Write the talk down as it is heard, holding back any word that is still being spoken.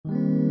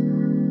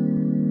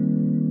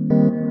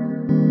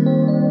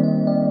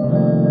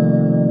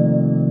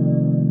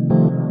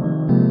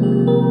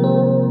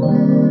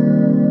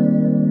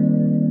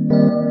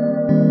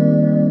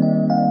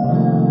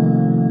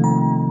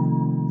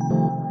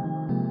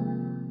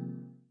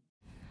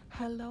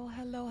Hello,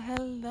 hello,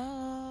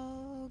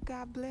 hello.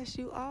 God bless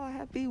you all.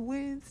 Happy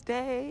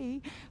Wednesday.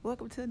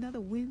 Welcome to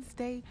another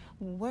Wednesday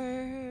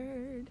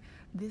Word.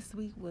 This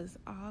week was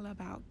all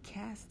about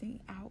casting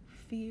out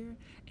fear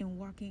and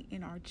walking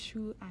in our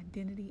true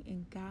identity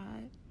in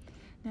God.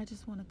 Now I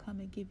just want to come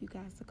and give you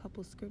guys a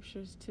couple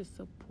scriptures to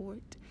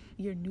support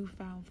your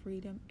newfound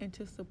freedom and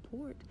to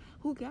support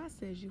who God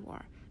says you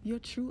are, your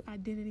true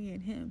identity in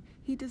Him.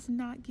 He does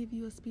not give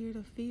you a spirit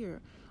of fear,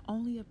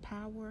 only of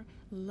power,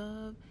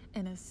 love,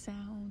 and a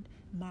sound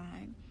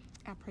mind.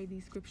 I pray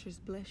these scriptures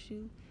bless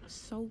you.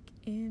 Soak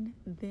in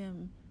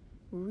them,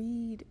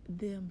 read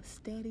them,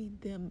 study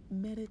them,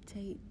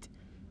 meditate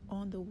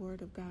on the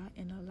Word of God,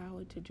 and allow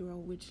it to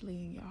dwell richly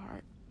in your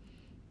heart.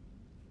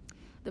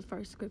 The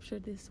first scripture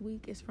this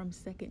week is from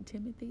 2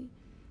 Timothy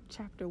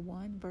chapter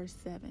 1, verse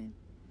 7.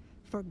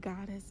 For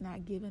God has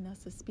not given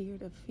us a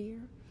spirit of fear,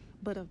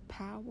 but of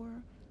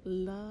power,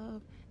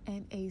 love,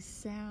 and a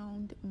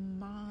sound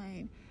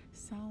mind.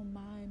 Sound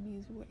mind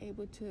means we're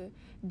able to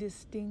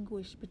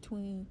distinguish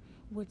between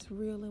what's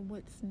real and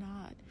what's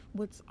not,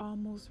 what's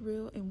almost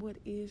real and what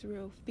is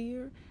real.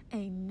 Fear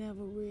ain't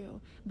never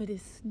real, but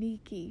it's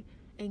sneaky.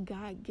 And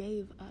God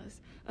gave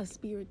us a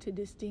spirit to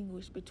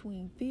distinguish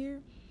between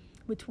fear,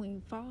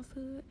 between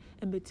falsehood,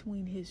 and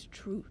between His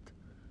truth.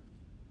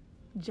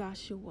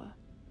 Joshua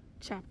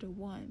chapter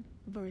 1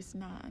 verse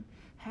 9.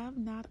 Have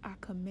not I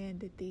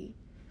commanded thee?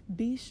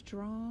 Be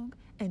strong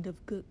and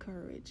of good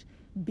courage.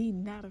 Be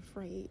not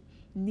afraid,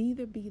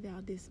 neither be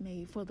thou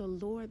dismayed, for the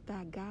Lord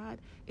thy God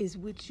is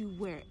with you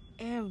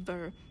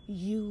wherever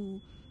you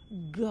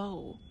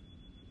go.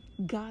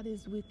 God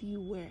is with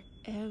you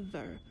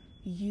wherever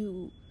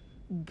you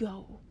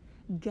go.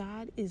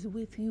 God is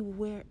with you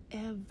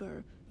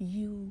wherever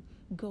you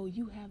go.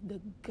 You have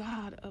the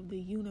God of the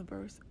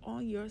universe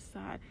on your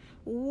side.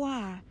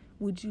 Why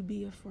would you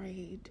be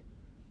afraid?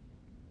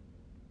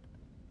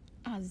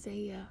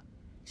 Isaiah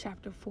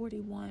chapter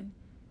 41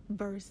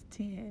 verse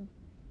 10.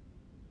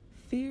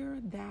 Fear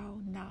thou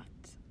not,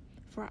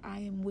 for I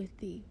am with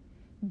thee.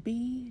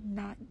 Be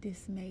not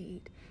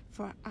dismayed,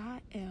 for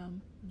I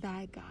am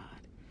thy God.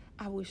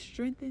 I will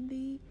strengthen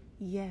thee,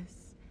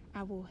 yes.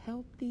 I will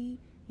help thee,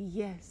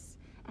 yes.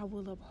 I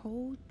will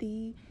uphold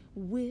thee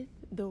with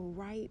the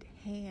right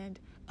hand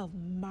of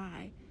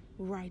my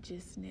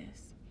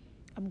righteousness.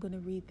 I'm going to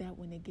read that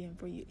one again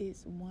for you.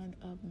 It's one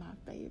of my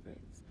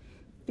favorites.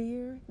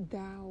 Fear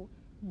thou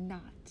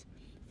not,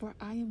 for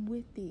I am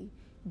with thee.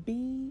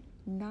 Be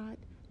not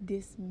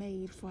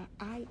dismayed, for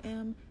I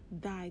am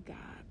thy God.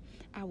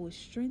 I will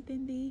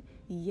strengthen thee,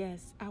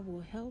 yes. I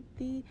will help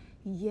thee,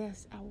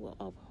 yes. I will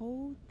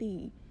uphold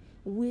thee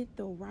with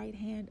the right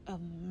hand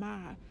of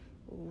my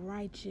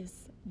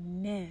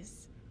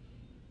righteousness.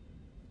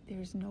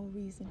 There's no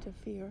reason to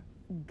fear.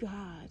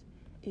 God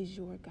is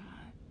your God.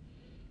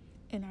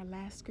 And our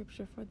last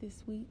scripture for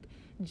this week,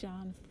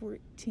 John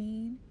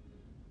 14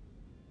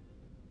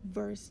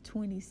 verse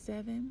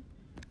 27.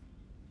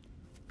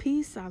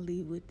 Peace I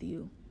leave with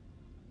you.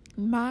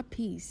 My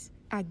peace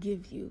I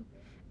give you.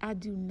 I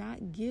do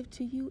not give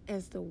to you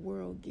as the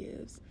world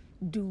gives.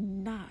 Do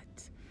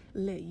not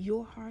let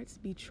your hearts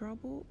be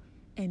troubled,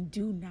 and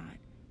do not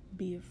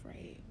be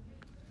afraid.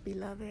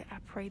 Beloved, I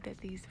pray that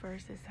these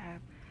verses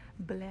have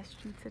blessed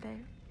you today.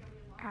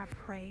 I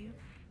pray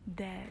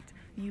that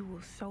you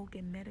will soak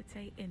and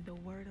meditate in the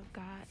Word of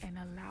God and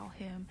allow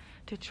Him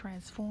to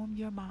transform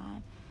your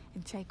mind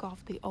and take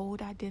off the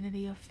old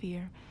identity of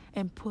fear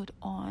and put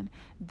on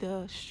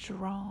the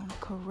strong,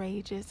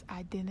 courageous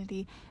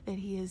identity that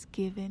He has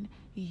given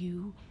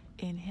you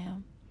in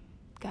Him.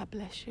 God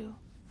bless you.